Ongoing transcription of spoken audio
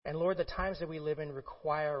And Lord, the times that we live in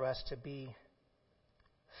require us to be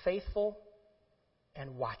faithful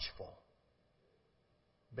and watchful,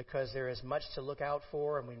 because there is much to look out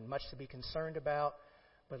for and much to be concerned about.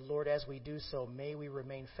 But Lord, as we do so, may we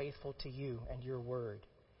remain faithful to you and your word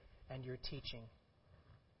and your teaching.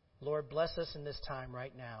 Lord, bless us in this time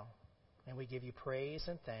right now, and we give you praise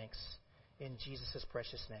and thanks in Jesus'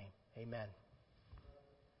 precious name. Amen.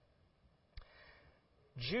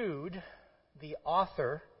 Jude, the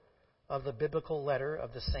author of the biblical letter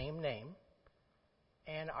of the same name,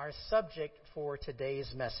 and our subject for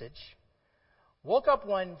today's message, woke up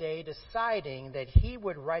one day deciding that he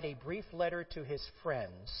would write a brief letter to his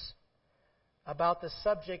friends about the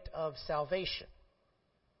subject of salvation.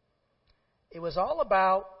 It was all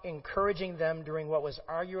about encouraging them during what was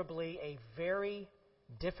arguably a very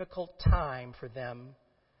difficult time for them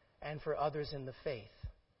and for others in the faith.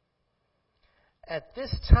 At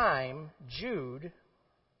this time, Jude,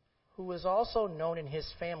 who was also known in his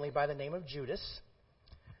family by the name of Judas,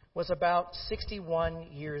 was about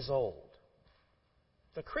 61 years old.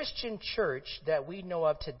 The Christian church that we know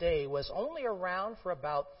of today was only around for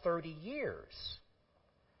about 30 years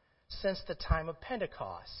since the time of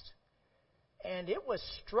Pentecost, and it was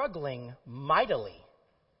struggling mightily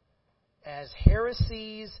as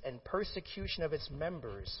heresies and persecution of its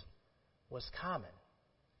members was common.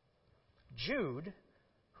 Jude,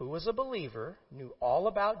 who was a believer, knew all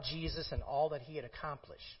about Jesus and all that he had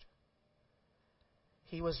accomplished.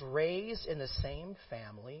 He was raised in the same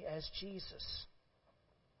family as Jesus,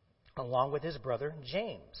 along with his brother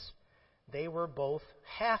James. They were both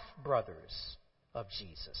half-brothers of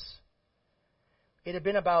Jesus. It had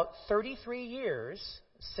been about 33 years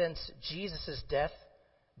since Jesus' death,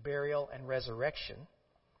 burial, and resurrection,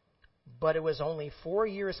 but it was only 4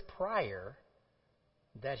 years prior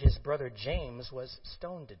that his brother James was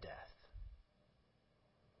stoned to death.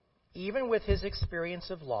 Even with his experience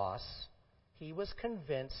of loss, he was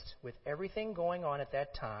convinced, with everything going on at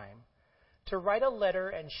that time, to write a letter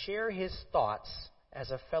and share his thoughts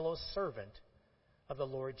as a fellow servant of the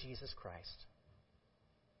Lord Jesus Christ.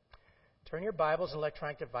 Turn your Bibles and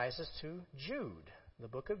electronic devices to Jude, the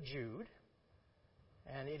book of Jude.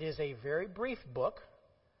 And it is a very brief book,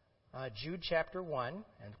 Jude chapter 1,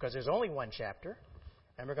 and because there's only one chapter,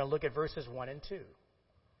 and we're going to look at verses 1 and 2.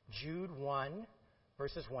 Jude 1,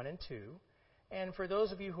 verses 1 and 2. And for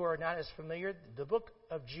those of you who are not as familiar, the book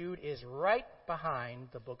of Jude is right behind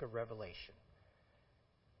the book of Revelation.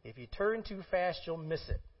 If you turn too fast, you'll miss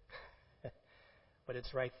it. But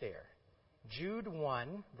it's right there. Jude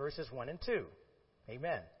 1, verses 1 and 2.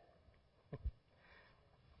 Amen.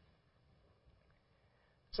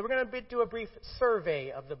 So we're going to do a brief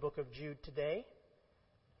survey of the book of Jude today.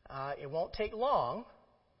 It won't take long,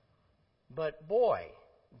 but boy,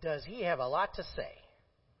 does he have a lot to say.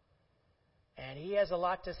 And he has a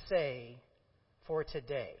lot to say for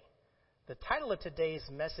today. The title of today's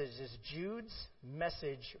message is Jude's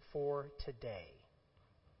Message for Today.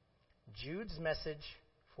 Jude's Message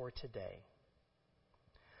for Today.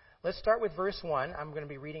 Let's start with verse 1. I'm going to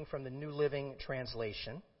be reading from the New Living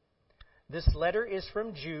Translation. This letter is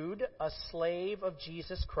from Jude, a slave of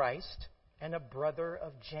Jesus Christ and a brother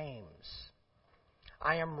of James.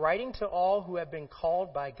 I am writing to all who have been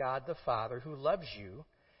called by God the Father, who loves you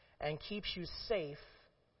and keeps you safe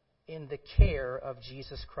in the care of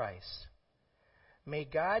Jesus Christ. May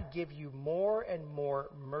God give you more and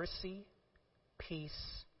more mercy,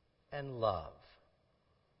 peace, and love.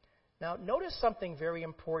 Now, notice something very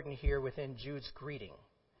important here within Jude's greeting.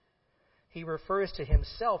 He refers to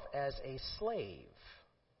himself as a slave,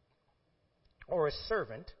 or a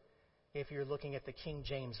servant, if you're looking at the King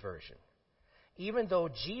James Version, even though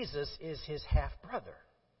Jesus is his half-brother.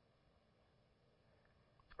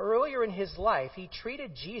 Earlier in his life, he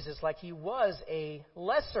treated Jesus like he was a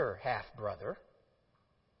lesser half-brother,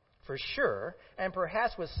 for sure, and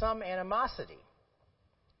perhaps with some animosity.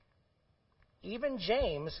 Even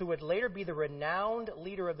James, who would later be the renowned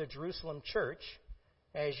leader of the Jerusalem church,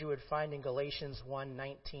 as you would find in Galatians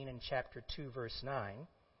 1:19 and chapter 2, verse 9,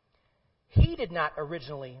 he did not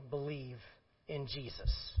originally believe in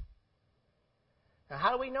Jesus. Now,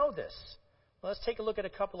 how do we know this? Well, let's take a look at a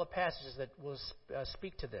couple of passages that will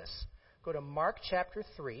speak to this. Go to Mark chapter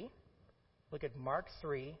 3. Look at Mark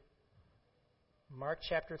 3. Mark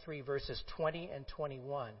chapter 3, verses 20 and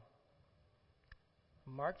 21.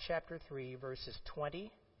 Mark chapter 3, verses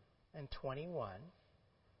 20 and 21.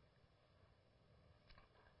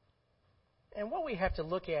 And what we have to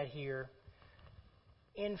look at here,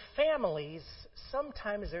 in families,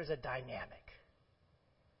 sometimes there's a dynamic.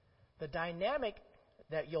 The dynamic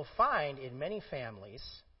that you'll find in many families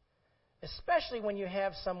especially when you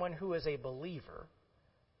have someone who is a believer,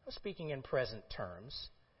 speaking in present terms,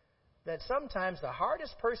 that sometimes the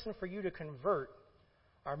hardest person for you to convert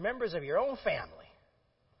are members of your own family.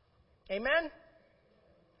 Amen?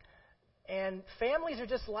 And families are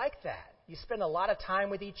just like that. You spend a lot of time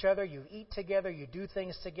with each other, you eat together, you do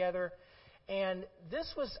things together. And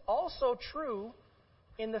this was also true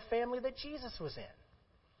in the family that Jesus was in.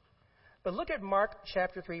 But look at Mark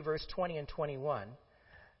chapter 3, verse 20 and 21.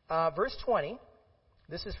 Verse 20,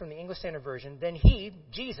 this is from the English Standard Version. Then he,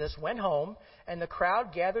 Jesus, went home, and the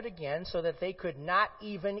crowd gathered again so that they could not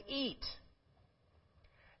even eat.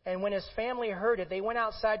 And when his family heard it, they went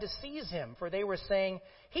outside to seize him, for they were saying,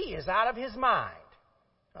 he is out of his mind.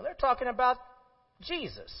 Now they're talking about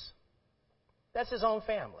Jesus. That's his own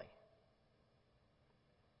family.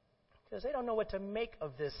 Because they don't know what to make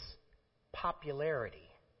of this popularity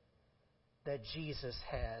that Jesus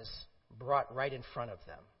has brought right in front of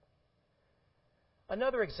them.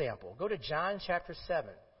 Another example, go to John chapter 7.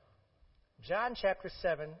 John chapter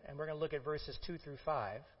 7, and we're going to look at verses 2 through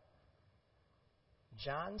 5.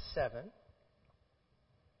 John 7,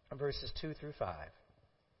 verses 2 through 5.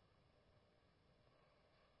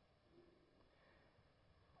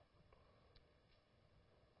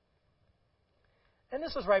 And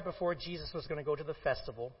this was right before Jesus was going to go to the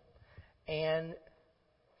festival. And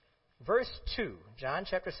verse 2, John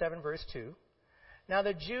chapter 7, verse 2. Now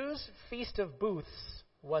the Jews' feast of booths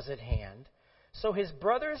was at hand. So his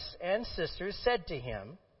brothers and sisters said to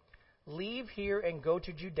him, leave here and go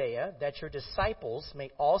to Judea, that your disciples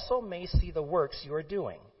may see the works you are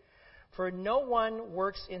doing. For no one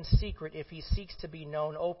works in secret if he seeks to be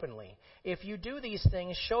known openly. If you do these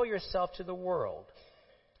things, show yourself to the world.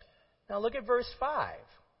 Now look at verse 5.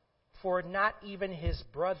 For not even his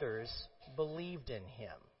brothers believed in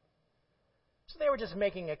him. So they were just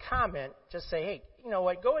making a comment, just say, hey, you know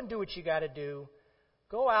what, go and do what you got to do.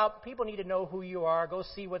 Go out, people need to know who you are, go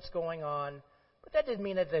see what's going on. But that didn't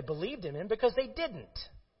mean that they believed in him, because they didn't.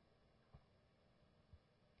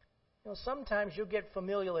 You know, sometimes you'll get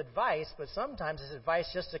familial advice, but sometimes it's advice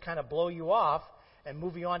just to kind of blow you off and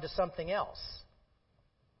move you on to something else.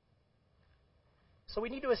 So we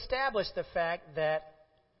need to establish the fact that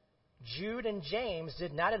Jude and James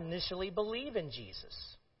did not initially believe in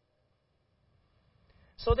Jesus.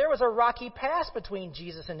 So there was a rocky past between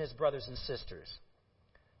Jesus and his brothers and sisters.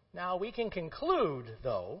 Now we can conclude,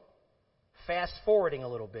 though, fast forwarding a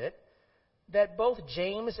little bit, that both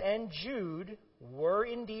James and Jude were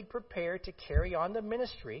indeed prepared to carry on the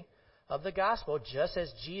ministry of the gospel just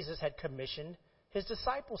as Jesus had commissioned his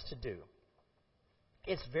disciples to do.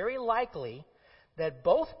 It's very likely that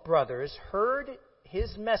both brothers heard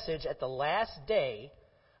his message at the last day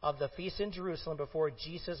of the feast in Jerusalem before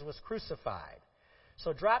Jesus was crucified.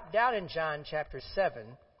 So drop down in John chapter 7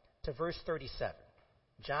 to verse 37.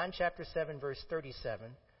 John chapter 7, verse 37.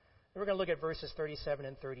 And we're going to look at verses 37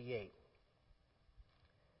 and 38.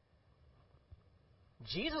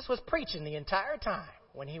 Jesus was preaching the entire time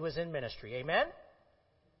when he was in ministry. Amen?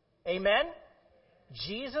 Amen?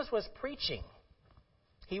 Jesus was preaching.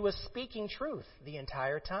 He was speaking truth the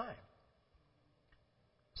entire time.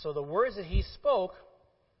 So the words that he spoke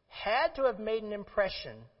had to have made an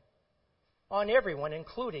impression on everyone,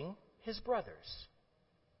 including his brothers.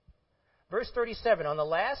 Verse 37, on the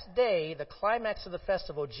last day, the climax of the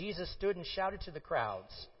festival, Jesus stood and shouted to the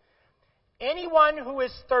crowds, anyone who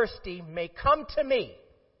is thirsty may come to me.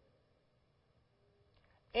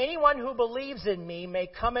 Anyone who believes in me may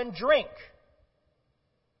come and drink.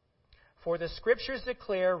 For the scriptures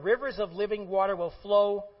declare rivers of living water will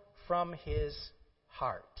flow from his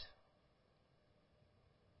heart.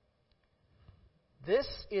 This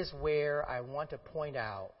is where I want to point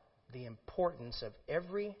out the importance of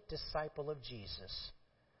every disciple of Jesus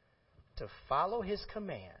to follow his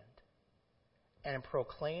command and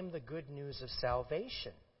proclaim the good news of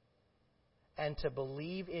salvation and to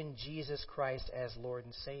believe in Jesus Christ as Lord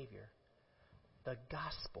and Savior. The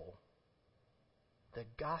gospel,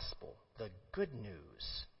 the good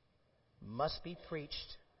news must be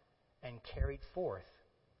preached and carried forth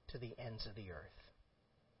to the ends of the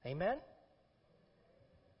earth. Amen?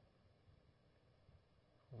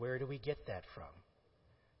 Where do we get that from?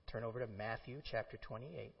 Turn over to Matthew chapter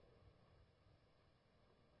 28.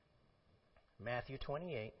 Matthew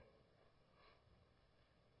 28.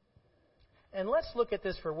 And let's look at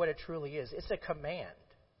this for what it truly is. It's a command.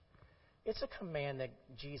 It's a command that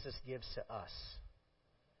Jesus gives to us.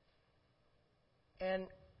 And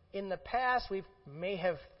in the past, we may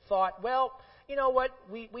have thought, well, you know what,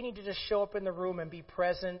 we need to just show up in the room and be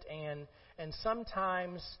present, and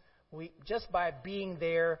sometimes just by being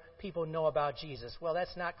there, people know about Jesus. Well,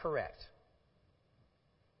 that's not correct.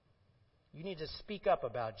 You need to speak up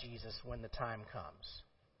about Jesus when the time comes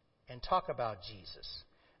and talk about Jesus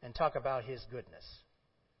and talk about his goodness.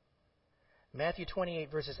 Matthew 28,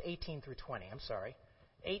 verses 18 through 20.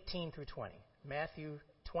 18 through 20. Matthew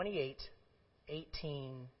 28,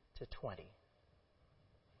 18 to 20.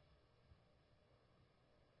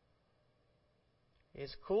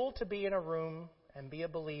 It's cool to be in a room and be a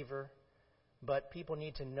believer, but people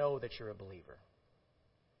need to know that you're a believer.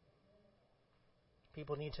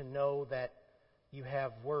 People need to know that you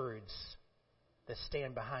have words that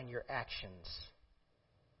stand behind your actions,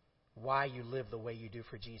 why you live the way you do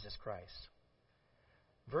for Jesus Christ.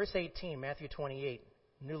 Verse 18, Matthew 28,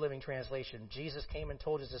 New Living Translation. Jesus came and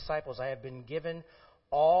told his disciples, I have been given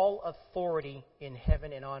all authority in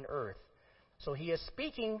heaven and on earth. So he is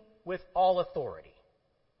speaking with all authority.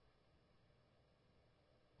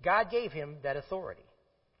 God gave him that authority.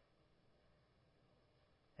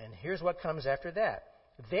 And here's what comes after that.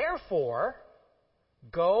 Therefore,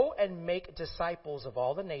 go and make disciples of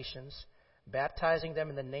all the nations, baptizing them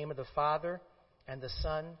in the name of the Father and the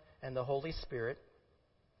Son and the Holy Spirit.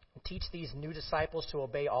 And teach these new disciples to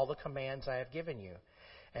obey all the commands I have given you.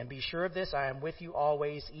 And be sure of this, I am with you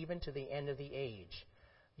always, even to the end of the age.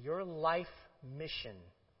 Your life mission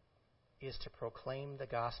is to proclaim the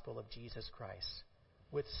gospel of Jesus Christ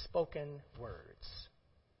with spoken words.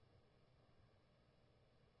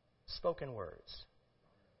 Spoken words.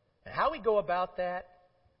 And how we go about that,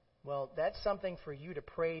 well, that's something for you to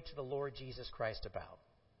pray to the Lord Jesus Christ about.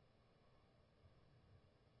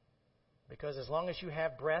 Because as long as you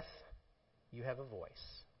have breath, you have a voice.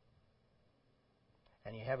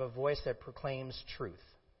 And you have a voice that proclaims truth.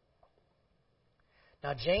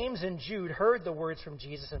 Now, James and Jude heard the words from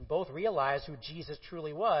Jesus and both realized who Jesus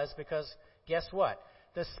truly was because, guess what?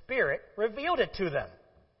 The Spirit revealed it to them.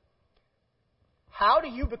 How do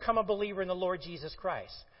you become a believer in the Lord Jesus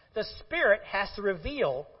Christ? The Spirit has to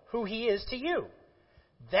reveal who he is to you.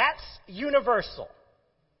 That's universal.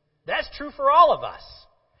 That's true for all of us.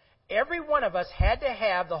 Every one of us had to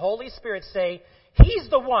have the Holy Spirit say, he's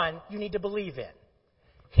the one you need to believe in.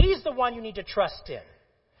 He's the one you need to trust in.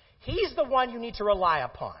 He's the one you need to rely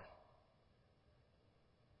upon.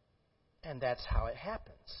 And that's how it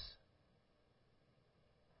happens.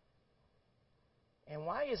 And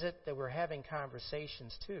why is it that we're having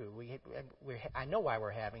conversations too? I know why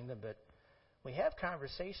we're having them, but we have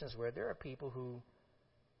conversations where there are people who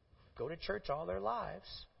go to church all their lives,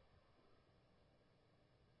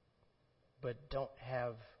 but don't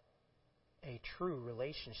have a true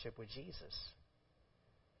relationship with Jesus.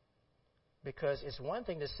 Because it's one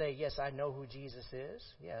thing to say, yes, I know who Jesus is.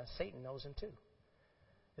 Yeah, Satan knows him too.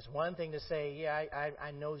 It's one thing to say, yeah,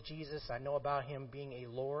 I know Jesus. I know about him being a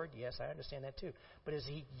Lord. Yes, I understand that too. But is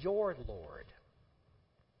he your Lord?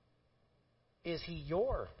 Is he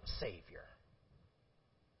your Savior?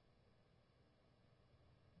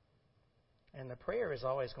 And the prayer is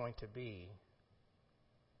always going to be,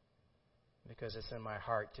 because it's in my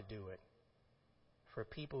heart to do it, for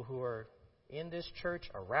people who are in this church,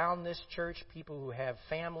 around this church, people who have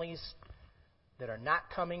families that are not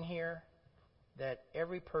coming here, that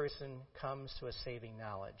every person comes to a saving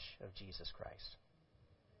knowledge of Jesus Christ.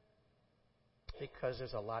 Because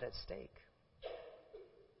there's a lot at stake.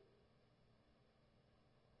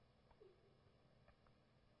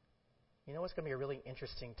 You know what's going to be a really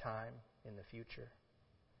interesting time in the future?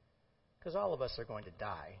 Because all of us are going to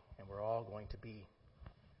die, and we're all going to be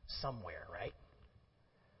somewhere, right?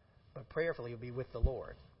 But prayerfully, you'll be with the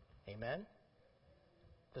Lord. Amen?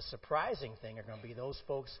 The surprising thing are going to be those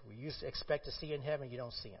folks we used to expect to see in heaven, you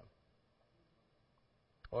don't see them.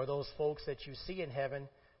 Or those folks that you see in heaven,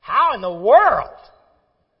 how in the world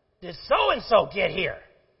did so-and-so get here?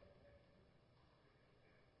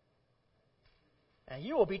 And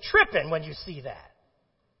you will be tripping when you see that.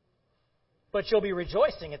 But you'll be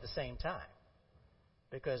rejoicing at the same time.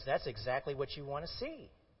 Because that's exactly what you want to see.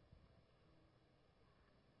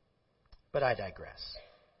 But I digress.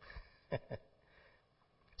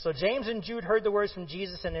 So James and Jude heard the words from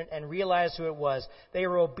Jesus and realized who it was. They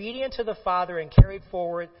were obedient to the Father and carried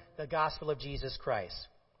forward the gospel of Jesus Christ.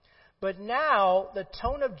 But now the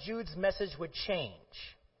tone of Jude's message would change.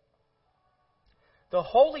 The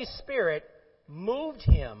Holy Spirit moved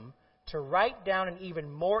him to write down an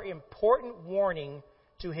even more important warning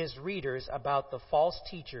to his readers about the false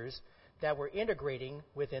teachers that were integrating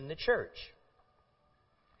within the church.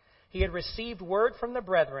 He had received word from the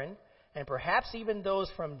brethren, and perhaps even those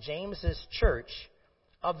from James's church,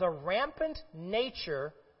 of the rampant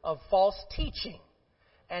nature of false teaching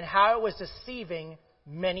and how it was deceiving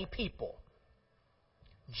many people.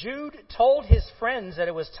 Jude told his friends that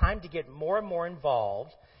it was time to get more and more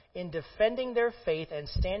involved in defending their faith and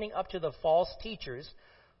standing up to the false teachers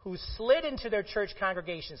who slid into their church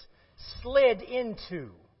congregations. Slid into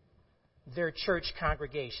their church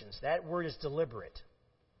congregations. That word is deliberate.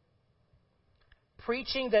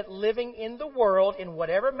 Preaching that living in the world in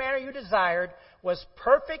whatever manner you desired was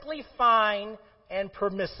perfectly fine and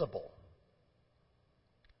permissible.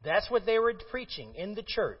 That's what they were preaching in the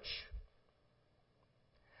church.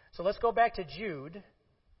 So let's go back to Jude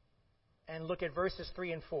and look at verses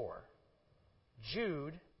 3 and 4.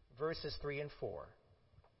 Jude, verses 3 and 4.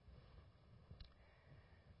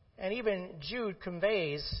 And even Jude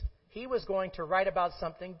conveys he was going to write about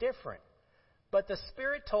something different. But the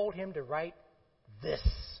Spirit told him to write this.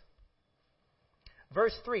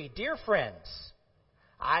 Verse 3, Dear friends,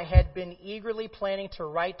 I had been eagerly planning to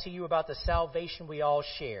write to you about the salvation we all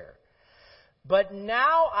share. But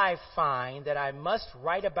now I find that I must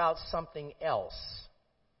write about something else,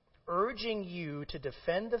 urging you to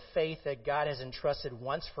defend the faith that God has entrusted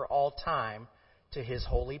once for all time to his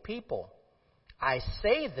holy people. I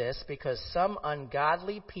say this because some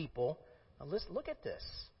ungodly people, now look at this,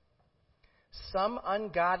 some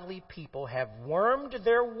ungodly people have wormed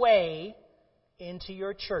their way into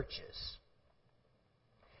your churches,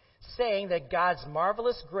 saying that God's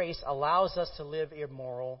marvelous grace allows us to live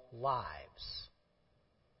immoral lives.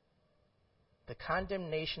 The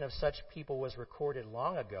condemnation of such people was recorded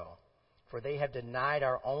long ago, for they have denied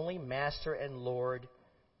our only Master and Lord,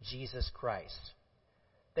 Jesus Christ.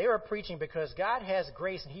 They are preaching because God has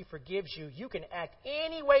grace and he forgives you. You can act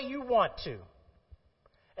any way you want to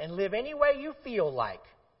and live any way you feel like.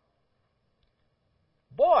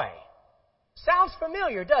 Boy, sounds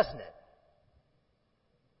familiar, doesn't it?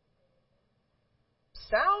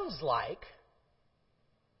 Sounds like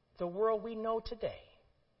the world we know today,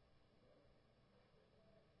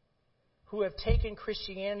 who have taken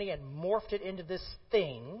Christianity and morphed it into this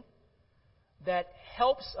thing that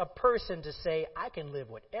helps a person to say, I can live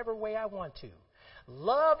whatever way I want to.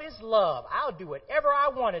 Love is love. I'll do whatever I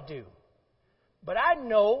want to do. But I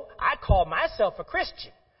know I call myself a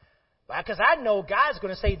Christian because I know God's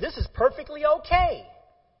going to say this is perfectly okay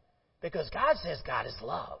because God says God is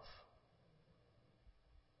love.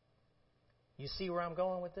 You see where I'm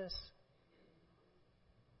going with this?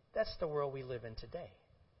 That's the world we live in today.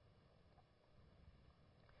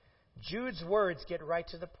 Jude's words get right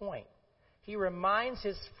to the point. He reminds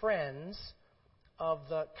his friends of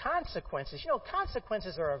the consequences. You know,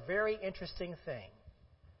 consequences are a very interesting thing.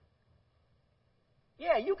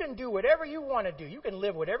 Yeah, you can do whatever you want to do. You can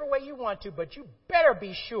live whatever way you want to, but you better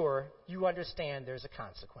be sure you understand there's a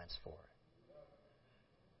consequence for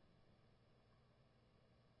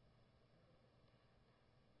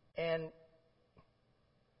it. And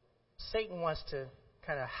Satan wants to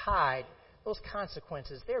kind of hide those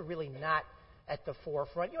consequences. They're really not at the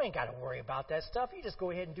forefront. You ain't got to worry about that stuff. You just go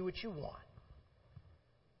ahead and do what you want.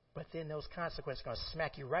 But then those consequences are going to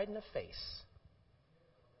smack you right in the face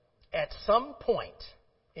at some point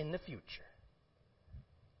in the future.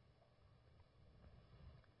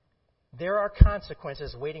 There are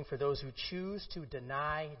consequences waiting for those who choose to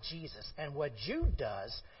deny Jesus. And what Jude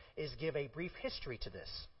does is give a brief history to this.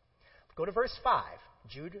 Go to verse 5,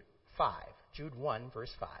 Jude 5, Jude 1,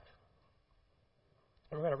 verse 5.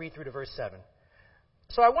 And we're going to read through to verse 7.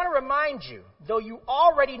 So I want to remind you, though you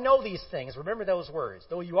already know these things, remember those words,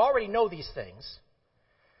 though you already know these things,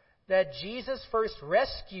 that Jesus first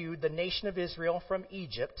rescued the nation of Israel from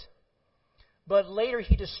Egypt, but later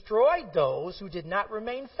he destroyed those who did not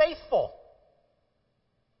remain faithful.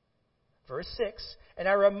 Verse 6, and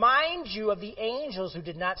I remind you of the angels who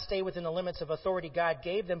did not stay within the limits of authority God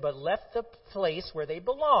gave them, but left the place where they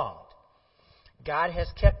belonged. God has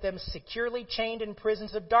kept them securely chained in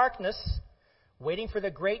prisons of darkness, waiting for the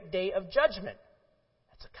great day of judgment.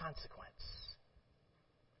 That's a consequence.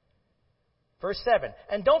 Verse 7,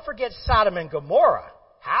 and don't forget Sodom and Gomorrah.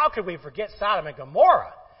 How could we forget Sodom and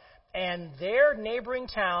Gomorrah? And their neighboring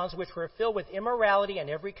towns, which were filled with immorality and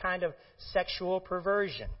every kind of sexual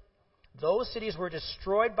perversion. Those cities were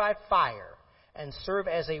destroyed by fire and serve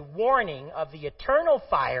as a warning of the eternal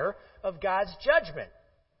fire of God's judgment.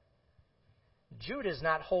 Jude is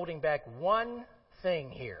not holding back one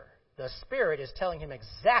thing here. The Spirit is telling him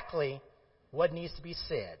exactly what needs to be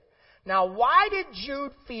said. Now, why did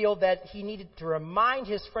Jude feel that he needed to remind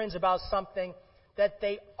his friends about something that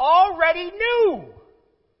they already knew?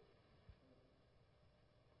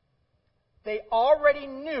 They already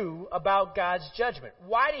knew about God's judgment.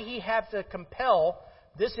 Why did he have to compel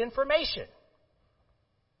this information?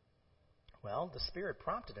 Well, the Spirit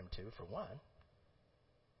prompted him to, for one.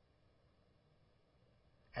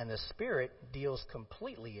 And the Spirit deals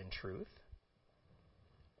completely in truth.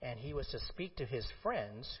 And he was to speak to his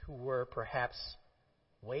friends who were perhaps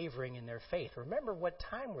wavering in their faith. Remember what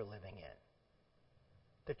time we're living in.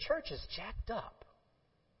 The church is jacked up.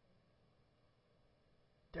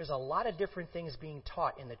 There's a lot of different things being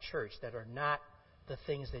taught in the church that are not the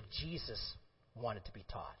things that Jesus wanted to be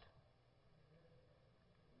taught.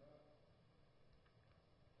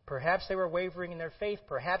 Perhaps they were wavering in their faith.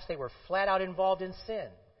 Perhaps they were flat out involved in sin.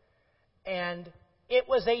 And it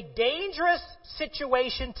was a dangerous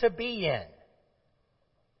situation to be in,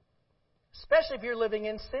 especially if you're living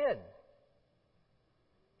in sin.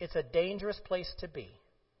 It's a dangerous place to be.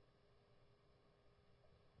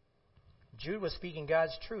 Jude was speaking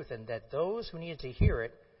God's truth, and that those who needed to hear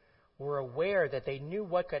it were aware that they knew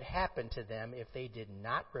what could happen to them if they did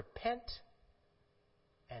not repent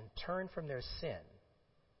and turn from their sin,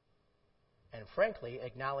 and frankly,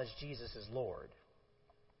 acknowledge Jesus as Lord.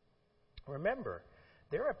 Remember,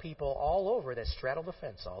 there are people all over that straddle the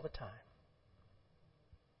fence all the time.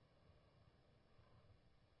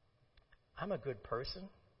 I'm a good person.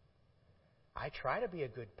 I try to be a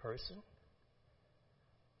good person.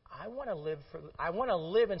 I want to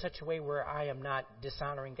live in such a way where I am not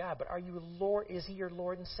dishonoring God. But are you Lord? Is He your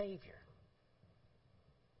Lord and Savior?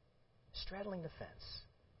 Straddling the fence,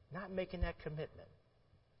 not making that commitment.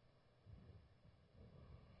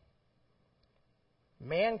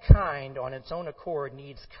 Mankind, on its own accord,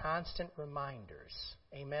 needs constant reminders.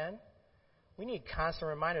 Amen? We need constant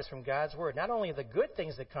reminders from God's Word, not only of the good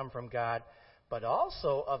things that come from God, but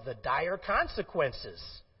also of the dire consequences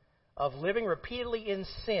of living repeatedly in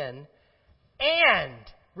sin and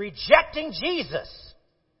rejecting Jesus.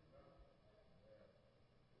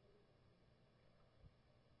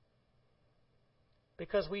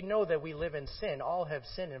 Because we know that we live in sin. All have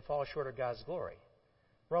sinned and fall short of God's glory.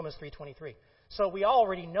 Romans 3:23. So we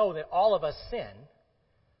already know that all of us sin,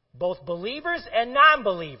 both believers and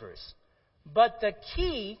non-believers. But the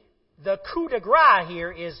key, the coup de grace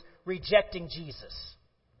here is rejecting Jesus.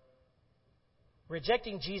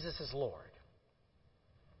 Rejecting Jesus as Lord.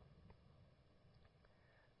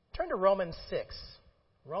 Turn to Romans 6.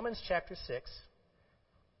 Romans chapter 6,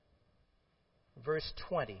 verse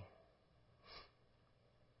 20.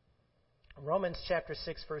 Romans chapter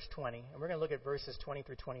 6, verse 20. And we're going to look at verses 20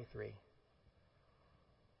 through 23.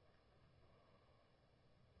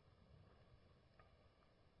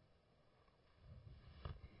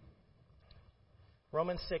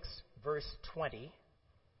 Romans 6, verse 20.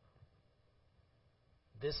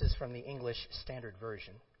 This is from the English Standard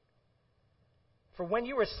Version. For when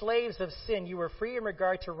you were slaves of sin, you were free in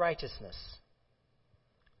regard to righteousness.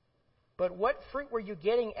 But what fruit were you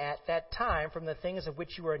getting at that time from the things of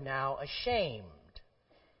which you are now ashamed?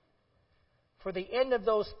 For the end of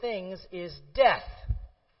those things is death.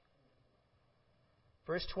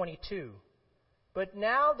 Verse 22. But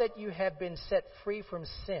now that you have been set free from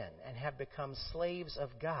sin and have become slaves of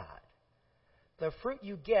God, the fruit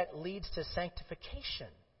you get leads to sanctification,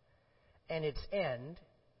 and its end,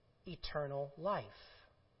 eternal life.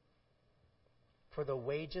 For the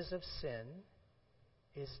wages of sin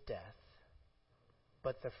is death,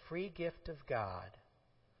 but the free gift of God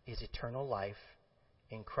is eternal life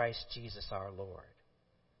in Christ Jesus our Lord.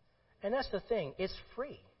 And that's the thing, it's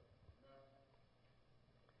free.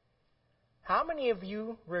 How many of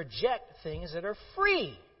you reject things that are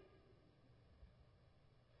free?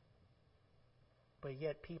 But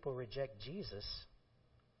yet people reject Jesus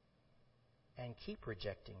and keep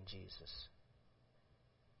rejecting Jesus.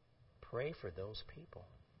 Pray for those people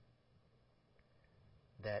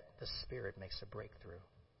that the Spirit makes a breakthrough.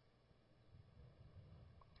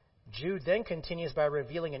 Jude then continues by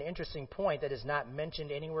revealing an interesting point that is not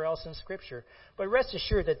mentioned anywhere else in Scripture. But rest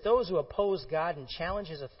assured that those who oppose God and challenge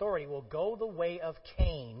His authority will go the way of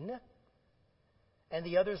Cain and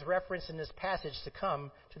the others referenced in this passage to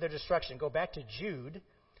come to their destruction. Go back to Jude.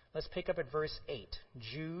 Let's pick up at verse 8.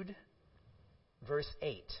 Jude, verse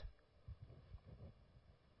 8.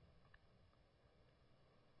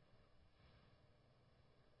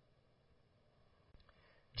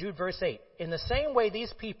 Jude, verse 8. In the same way,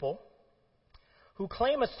 these people who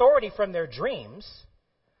claim authority from their dreams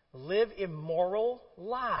live immoral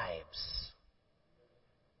lives,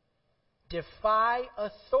 defy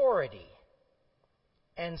authority,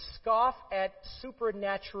 and scoff at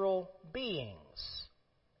supernatural beings.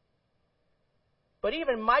 But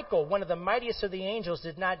even Michael, one of the mightiest of the angels,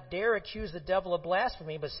 did not dare accuse the devil of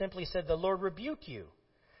blasphemy, but simply said, "The Lord rebuke you."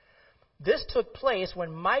 This took place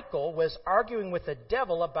when Michael was arguing with the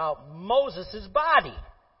devil about Moses' body.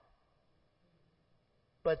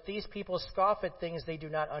 But these people scoff at things they do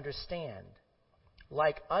not understand.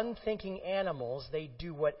 Like unthinking animals, they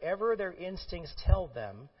do whatever their instincts tell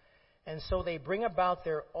them, and so they bring about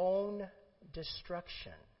their own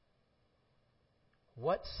destruction.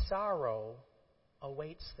 What sorrow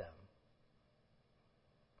awaits them?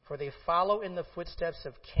 For they follow in the footsteps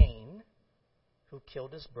of Cain, who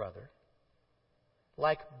killed his brother.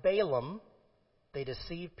 Like Balaam, they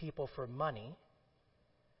deceive people for money.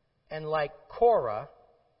 And like Korah,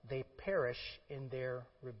 they perish in their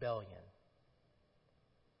rebellion.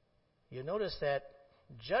 You'll notice that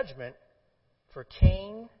judgment for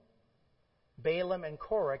Cain, Balaam, and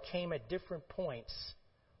Korah came at different points.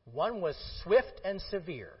 One was swift and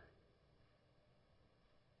severe.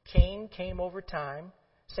 Cain came over time.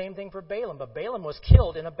 Same thing for Balaam, but Balaam was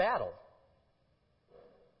killed in a battle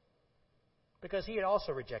because he had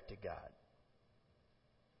also rejected God.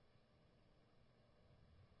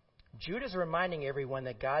 Jude is reminding everyone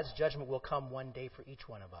that God's judgment will come one day for each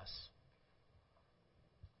one of us.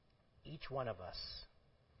 Each one of us.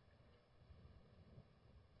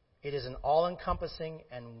 It is all-encompassing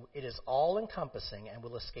and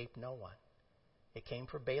will escape no one. It came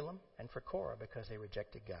for Balaam and for Korah because they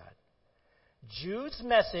rejected God. Jude's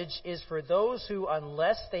message is for those who,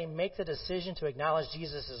 unless they make the decision to acknowledge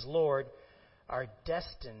Jesus as Lord, are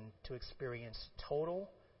destined to experience total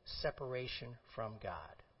separation from God.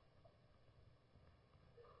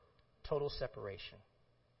 Total separation.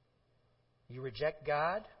 You reject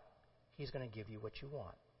God, He's going to give you what you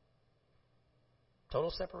want.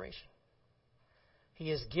 Total separation.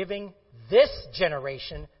 He is giving this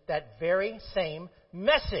generation that very same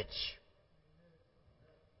message.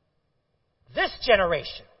 This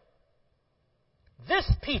generation. This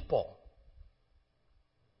people.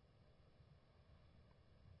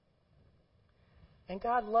 And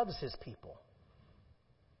God loves His people.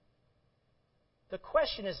 The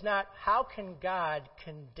question is not, how can God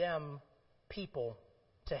condemn people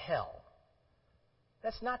to hell?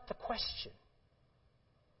 That's not the question.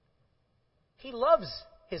 He loves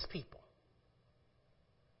His people.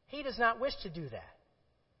 He does not wish to do that.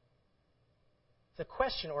 The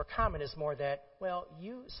question or comment is more that, well,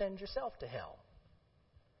 you send yourself to hell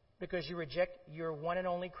because you reject your one and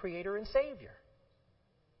only Creator and Savior.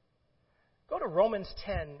 Go to Romans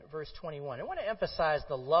 10, verse 21. I want to emphasize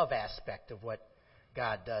the love aspect of what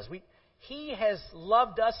God does. He has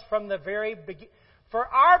loved us from the very beginning. For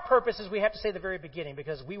our purposes, we have to say the very beginning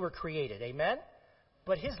because we were created. Amen?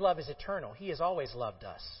 But His love is eternal. He has always loved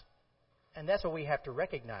us. And that's what we have to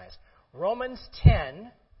recognize. Romans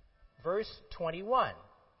 10, verse 21.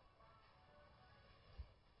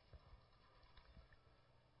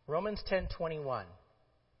 Romans 10:21.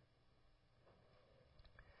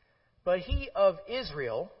 But of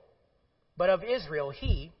Israel,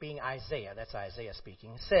 he, being Isaiah, that's Isaiah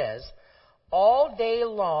speaking, says, all day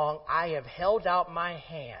long I have held out my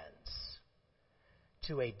hands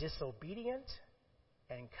to a disobedient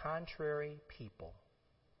and contrary people.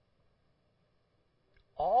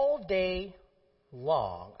 All day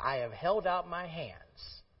long I have held out my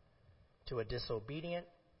hands to a disobedient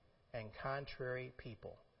and contrary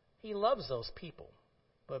people. He loves those people.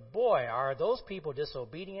 But boy, are those people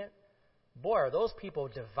disobedient. Boy, are those people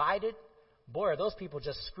divided. Boy, are those people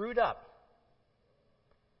just screwed up.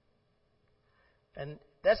 And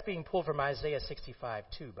that's being pulled from Isaiah 65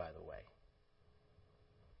 too, by the way.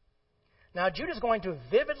 Now, Jude is going to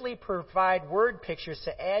vividly provide word pictures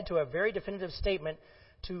to add to a very definitive statement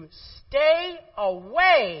to stay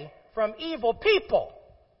away from evil people.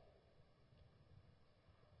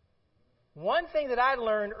 One thing that I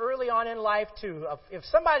learned early on in life, too, if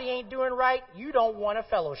somebody ain't doing right, you don't want a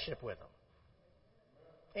fellowship with them.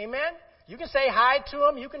 Amen? You can say hi to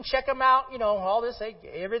them. You can check them out. All this. Say,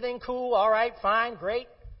 everything cool. All right, fine, great.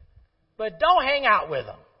 But don't hang out with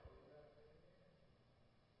them.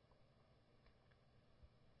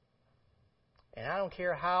 And I don't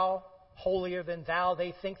care how holier than thou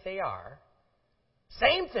they think they are.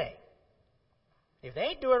 Same thing. If they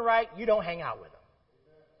ain't doing right, you don't hang out with them.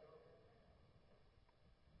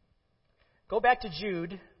 Go back to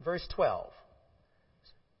Jude, verse 12.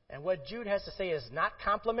 And what Jude has to say is not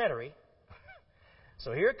complimentary.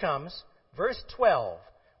 So here it comes. Verse 12.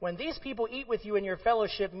 When these people eat with you in your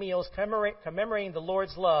fellowship meals, commemorating the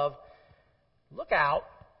Lord's love, look out.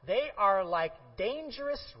 They are like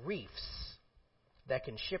dangerous reefs that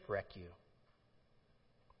can shipwreck you.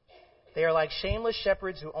 They are like shameless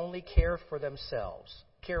shepherds who only care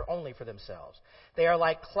only for themselves. They are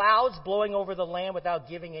like clouds blowing over the land without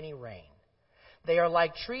giving any rain. They are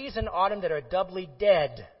like trees in autumn that are doubly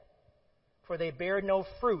dead, for they bear no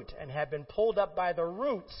fruit and have been pulled up by the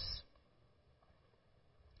roots.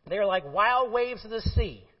 They are like wild waves of the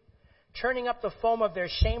sea, churning up the foam of their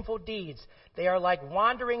shameful deeds. They are like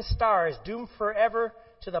wandering stars, doomed forever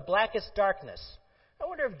to the blackest darkness. I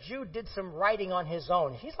wonder if Jude did some writing on his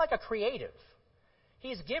own. He's like a creative.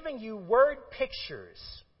 He's giving you word pictures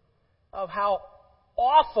of how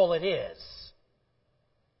awful it is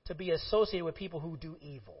to be associated with people who do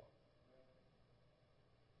evil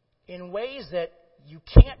in ways that you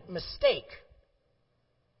can't mistake.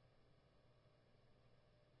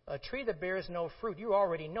 A tree that bears no fruit, you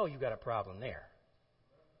already know you got a problem there.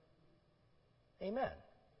 Amen.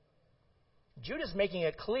 Jude is making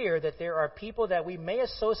it clear that there are people that we may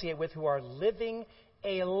associate with who are living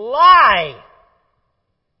a lie.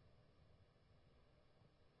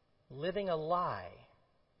 Living a lie.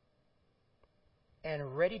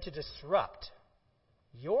 And ready to disrupt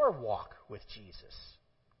your walk with Jesus.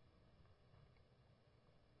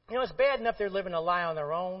 You know, it's bad enough they're living a lie on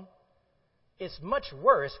their own. It's much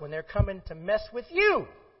worse when they're coming to mess with you.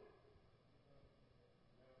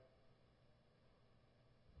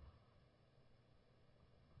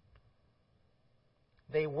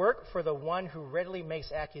 They work for the one who readily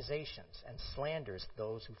makes accusations and slanders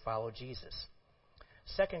those who follow Jesus.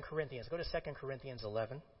 2 Corinthians. Go to 2 Corinthians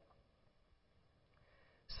 11.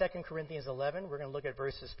 2 Corinthians 11, we're going to look at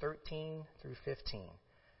verses 13 through 15.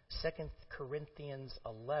 2 Corinthians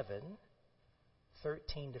 11,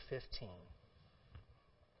 13 to 15.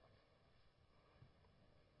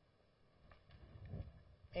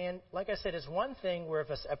 And like I said, it's one thing where if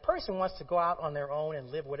a person wants to go out on their own and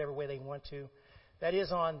live whatever way they want to, that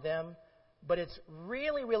is on them. But it's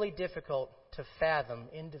really, really difficult to fathom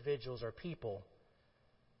individuals or people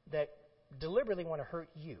that deliberately want to hurt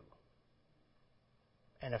you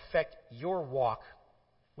and affect your walk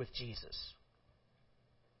with Jesus.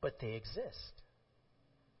 But they exist.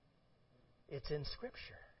 It's in Scripture.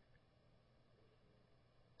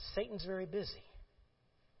 Satan's very busy.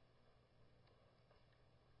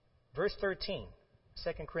 Verse 13,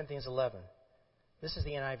 2 Corinthians 11. This is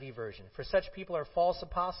the NIV version. For such people are false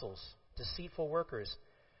apostles, deceitful workers,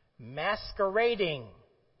 masquerading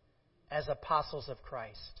as apostles of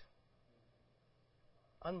Christ.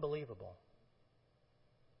 Unbelievable.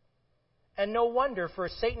 And no wonder, for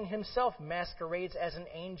Satan himself masquerades as an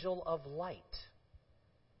angel of light.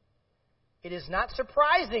 It is not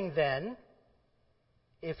surprising, then,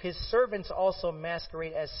 if his servants also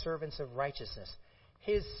masquerade as servants of righteousness.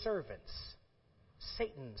 His servants,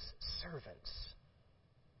 Satan's servants.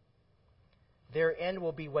 Their end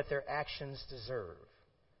will be what their actions deserve.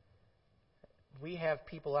 We have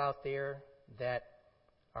people out there that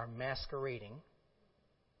are masquerading,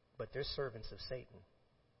 but they're servants of Satan.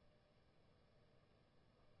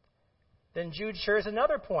 Then Jude shares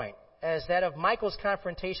another point, as that of Michael's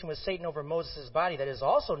confrontation with Satan over Moses' body, that is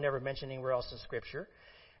also never mentioned anywhere else in Scripture.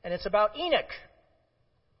 And it's about Enoch.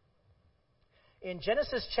 In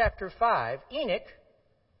Genesis chapter 5, Enoch,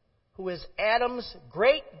 who is Adam's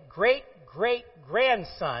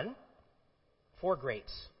great-great-great-grandson, 4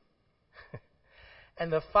 greats,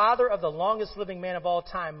 and the father of the longest living man of all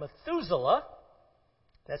time, Methuselah,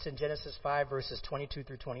 that's in Genesis 5, verses 22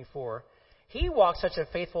 through 24, he walked such a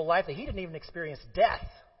faithful life that he didn't even experience death.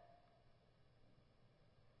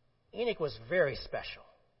 Enoch was very special.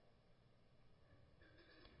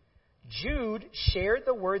 Jude shared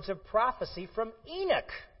the words of prophecy from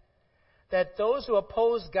Enoch that those who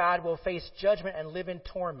oppose God will face judgment and live in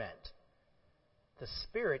torment. The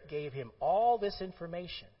Spirit gave him all this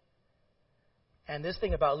information. And this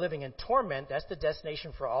thing about living in torment, that's the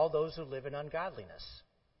destination for all those who live in ungodliness.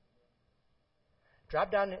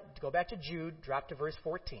 Drop down, go back to Jude, drop to verse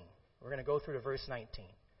 14. We're going to go through to verse 19.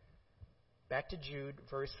 Back to Jude,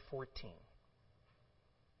 verse 14.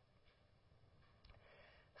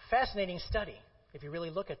 Fascinating study, if you really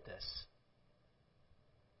look at this.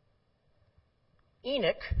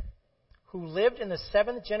 Enoch, who lived in the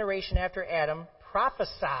 7th generation after Adam,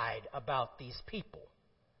 prophesied about these people.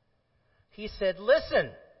 He said,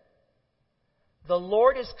 listen, the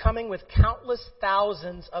Lord is coming with countless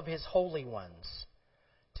thousands of his holy ones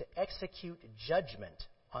to execute judgment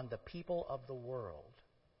on the people of the world.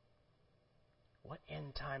 What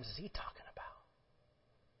end times is he talking about?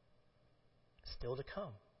 Still to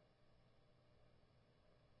come.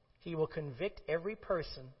 He will convict every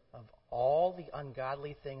person of all the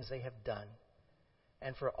ungodly things they have done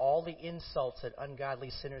and for all the insults that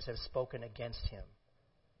ungodly sinners have spoken against him.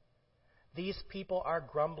 These people are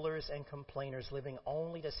grumblers and complainers, living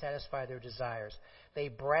only to satisfy their desires. They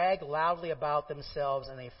brag loudly about themselves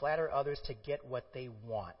and they flatter others to get what they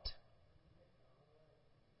want.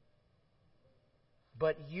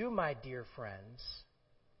 But you, my dear friends,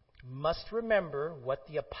 must remember what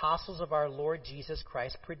the apostles of our Lord Jesus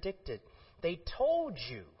Christ predicted. They told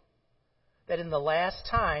you that in the last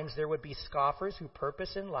times there would be scoffers who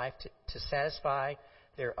purpose in life to satisfy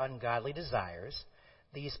their ungodly desires.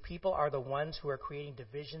 These people are the ones who are creating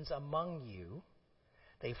divisions among you.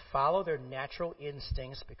 They follow their natural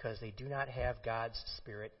instincts because they do not have God's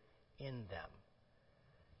Spirit in them.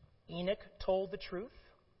 Enoch told the truth.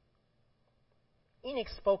 Enoch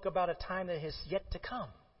spoke about a time that is yet to come.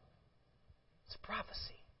 It's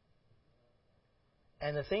prophecy.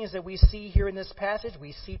 And the things that we see here in this passage,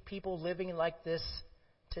 we see people living like this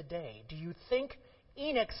today. Do you think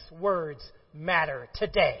Enoch's words matter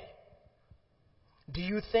today? Do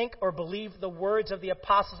you think or believe the words of the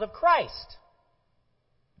apostles of Christ?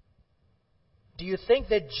 Do you think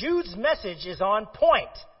that Jude's message is on point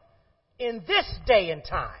in this day and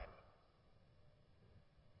time?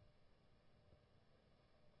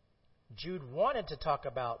 Jude wanted to talk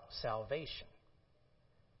about salvation,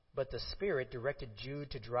 but the Spirit directed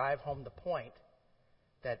Jude to drive home the point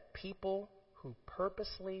that people who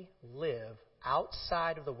purposely live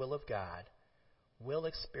outside of the will of God will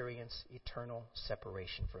experience eternal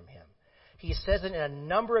separation from Him. He says it in a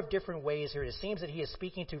number of different ways here. It seems that he is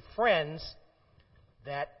speaking to friends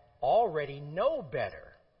that already know better.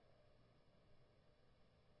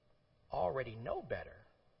 Already know better.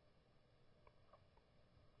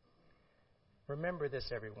 Remember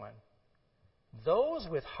this, everyone. Those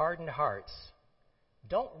with hardened hearts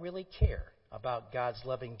don't really care about God's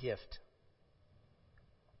loving gift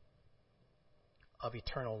of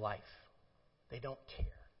eternal life. They don't care.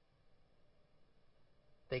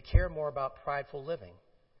 They care more about prideful living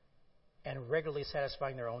and regularly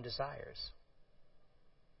satisfying their own desires.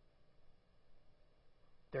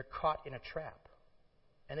 They're caught in a trap,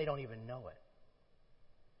 and they don't even know it.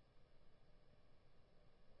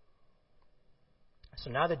 So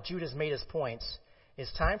now that Jude has made his points,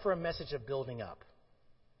 it's time for a message of building up.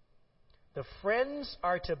 The friends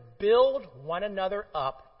are to build one another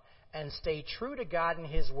up and stay true to God and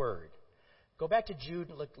His Word. Go back to Jude.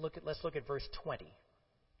 Let's look at verse 20.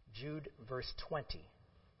 Jude, verse 20.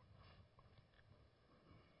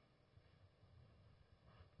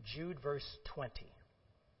 Jude, verse 20.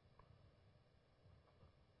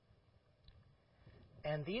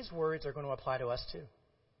 And these words are going to apply to us too.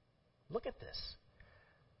 Look at this.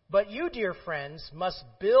 But you, dear friends, must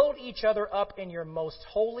build each other up in your most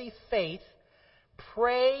holy faith,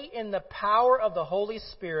 pray in the power of the Holy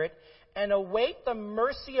Spirit, and await the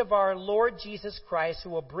mercy of our Lord Jesus Christ, who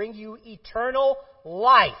will bring you eternal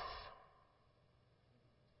life.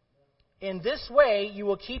 In this way, you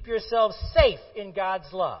will keep yourselves safe in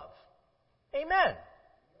God's love. Amen.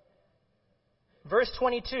 Verse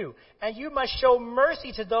 22, and you must show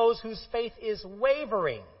mercy to those whose faith is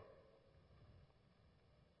wavering.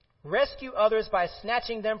 Rescue others by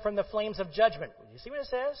snatching them from the flames of judgment. You see what it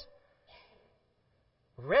says?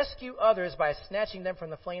 Rescue others by snatching them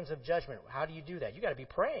from the flames of judgment. How do you do that? You've got to be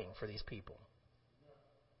praying for these people.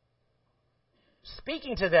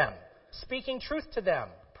 Speaking to them. Speaking truth to them.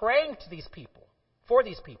 Praying to these people. For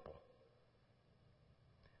these people.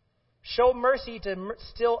 Show mercy to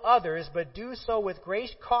still others, but do so with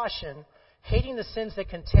great caution, hating the sins that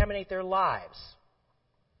contaminate their lives.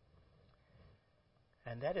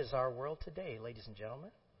 And that is our world today, ladies and gentlemen.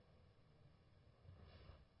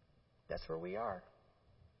 That's where we are.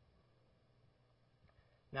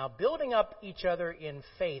 Now, building up each other in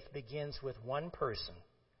faith begins with one person.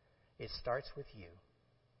 It starts with you.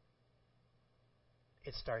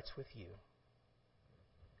 It starts with you.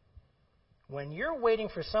 When you're waiting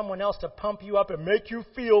for someone else to pump you up and make you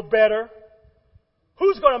feel better,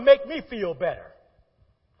 who's going to make me feel better?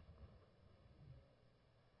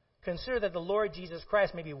 Consider that the Lord Jesus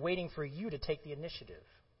Christ may be waiting for you to take the initiative.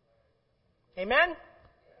 Amen?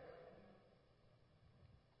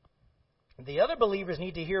 The other believers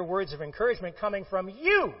need to hear words of encouragement coming from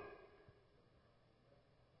you.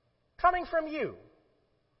 Coming from you.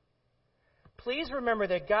 Please remember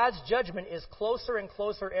that God's judgment is closer and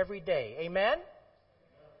closer every day. Amen?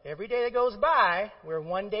 Every day that goes by, we're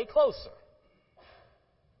one day closer.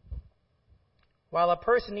 While a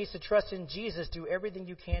person needs to trust in Jesus, do everything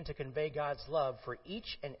you can to convey God's love for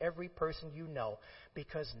each and every person you know,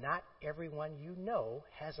 because not everyone you know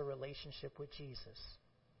has a relationship with Jesus.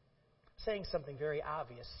 Saying something very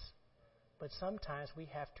obvious, but sometimes we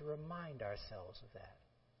have to remind ourselves of that.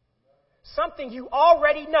 Something you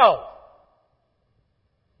already know,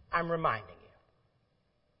 I'm reminding you.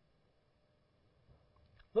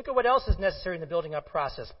 Look at what else is necessary in the building up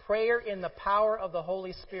process. Prayer in the power of the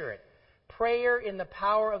Holy Spirit. Prayer in the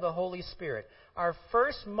power of the Holy Spirit. Our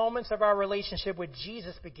first moments of our relationship with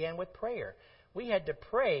Jesus began with prayer. We had to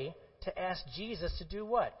pray to ask Jesus to do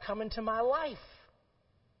what? Come into my life.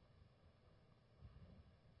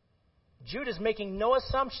 Jude is making no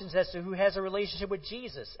assumptions as to who has a relationship with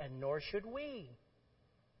Jesus, and nor should we.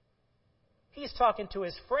 He's talking to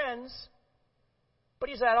his friends, but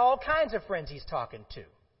he's got all kinds of friends he's talking to.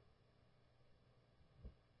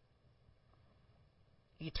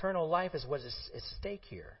 Eternal life is what is at stake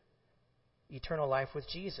here. Eternal life with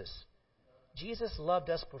Jesus. Jesus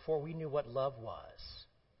loved us before we knew what love was.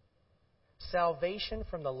 Salvation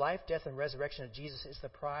from the life, death, and resurrection of Jesus is the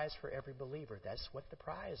prize for every believer. That's what the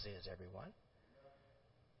prize is, everyone.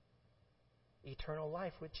 Eternal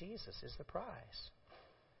life with Jesus is the prize.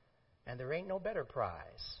 And there ain't no better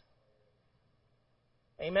prize.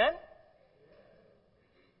 Amen?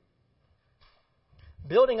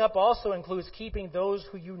 Building up also includes keeping those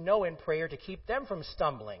who you know in prayer to keep them from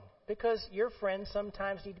stumbling, because your friends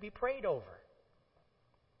sometimes need to be prayed over.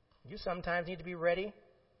 You sometimes need to be ready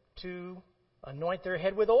to anoint their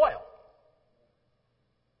head with oil.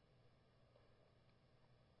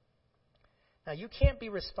 Now, you can't be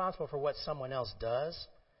responsible for what someone else does,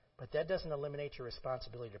 but that doesn't eliminate your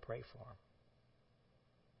responsibility to pray for them.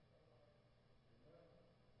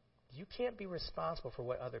 You can't be responsible for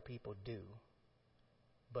what other people do,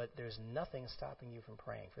 but there's nothing stopping you from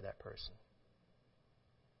praying for that person.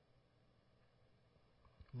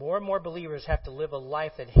 More and more believers have to live a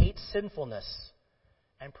life that hates sinfulness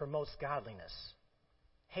and promotes godliness.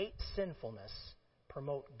 Hate sinfulness,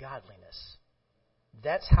 promote godliness.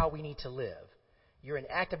 That's how we need to live. You're an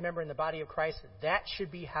active member in the body of Christ. That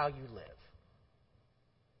should be how you live.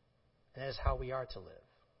 And that is how we are to live.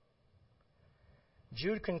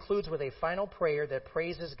 Jude concludes with a final prayer that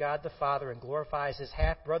praises God the Father and glorifies his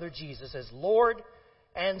half-brother Jesus as Lord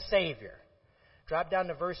and Savior. Drop down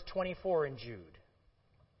to verse 24 in Jude.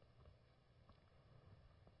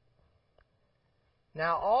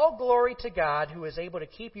 Now all glory to God, who is able to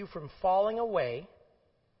keep you from falling away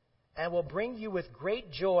and will bring you with great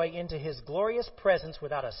joy into his glorious presence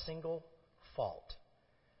without a single fault.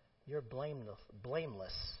 You're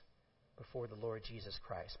blameless before the Lord Jesus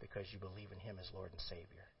Christ because you believe in him as Lord and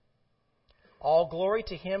Savior. All glory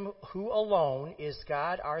to him who alone is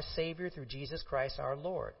God our Savior through Jesus Christ our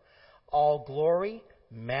Lord. All glory,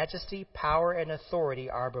 majesty, power, and authority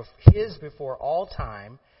are his before all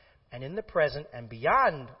time and in the present and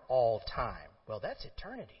beyond all time. Well, that's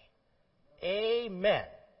eternity. Amen.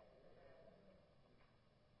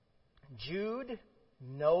 Jude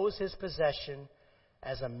knows his possession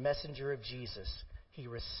as a messenger of Jesus. He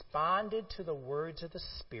responded to the words of the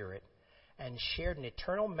Spirit and shared an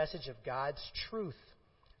eternal message of God's truth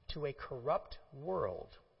to a corrupt world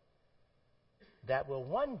that will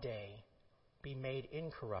one day be made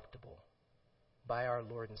incorruptible by our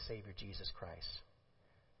Lord and Savior Jesus Christ.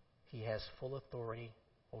 He has full authority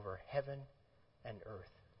over heaven and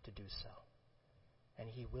earth to do so. And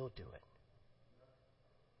he will do it.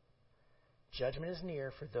 Judgment is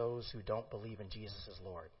near for those who don't believe in Jesus as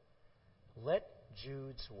Lord. Let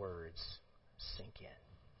Jude's words sink in.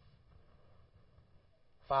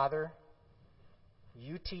 Father,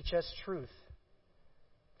 you teach us truth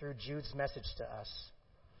through Jude's message to us.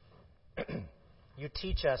 You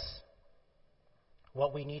teach us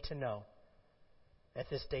what we need to know at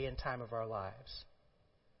this day and time of our lives.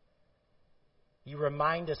 You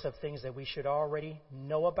remind us of things that we should already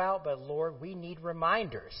know about, but Lord, we need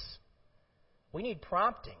reminders. We need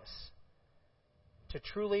promptings to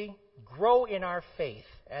truly grow in our faith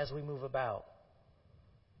as we move about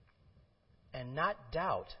and not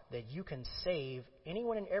doubt that you can save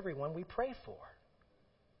anyone and everyone we pray for.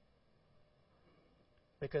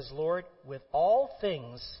 Because, Lord, with all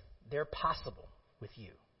things, they're possible with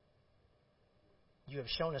you. You have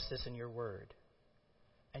shown us this in your word.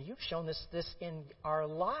 And you've shown us this in our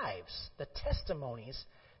lives, the testimonies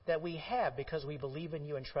that we have because we believe in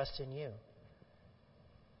you and trust in you.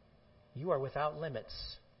 You are without limits.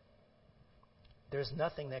 There's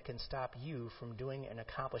nothing that can stop you from doing and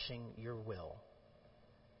accomplishing your will.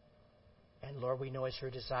 And Lord, we know it's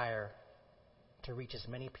your desire to reach as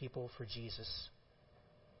many people for Jesus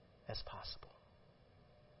as possible.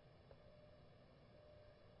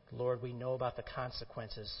 Lord, we know about the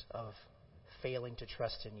consequences of failing to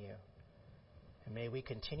trust in you. And may we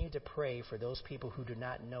continue to pray for those people who do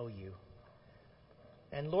not know you.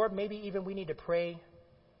 And Lord, maybe even we need to pray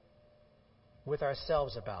with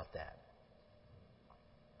ourselves about that.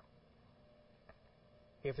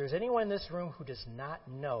 If there's anyone in this room who does not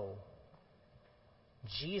know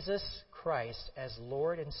Jesus Christ as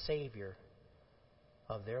Lord and Savior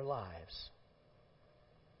of their lives.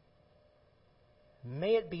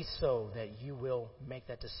 May it be so that you will make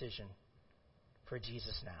that decision for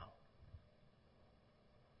Jesus now.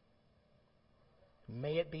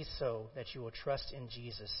 May it be so that you will trust in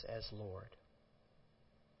Jesus as Lord.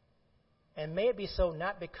 And may it be so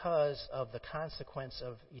not because of the consequence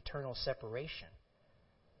of eternal separation,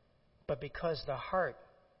 but because the heart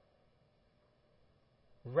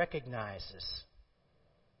recognizes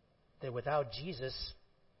that without Jesus,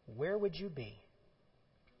 where would you be?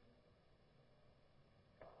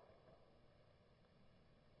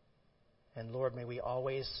 And Lord, may we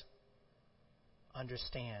always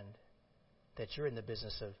understand that you're in the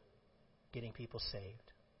business of getting people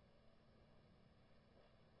saved.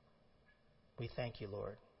 We thank you,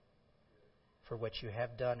 Lord, for what you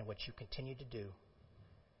have done and what you continue to do.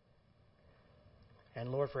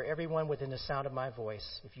 And Lord, for everyone within the sound of my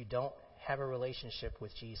voice, if you don't have a relationship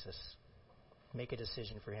with Jesus, make a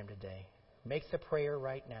decision for him today. Make the prayer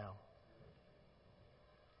right now.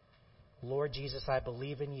 Lord Jesus, I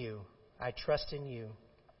believe in you. I trust in you.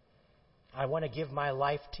 I want to give my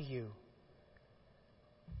life to you.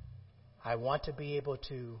 I want to be able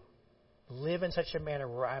to live in such a manner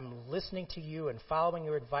where I'm listening to you and following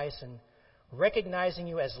your advice and recognizing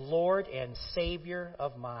you as Lord and Savior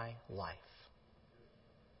of my life.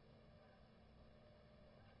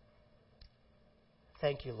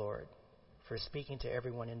 Thank you, Lord, for speaking to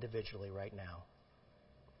everyone individually right now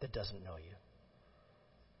that doesn't know you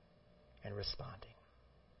and responding.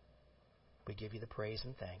 We give you the praise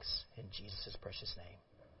and thanks in Jesus' precious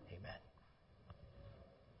name. Amen.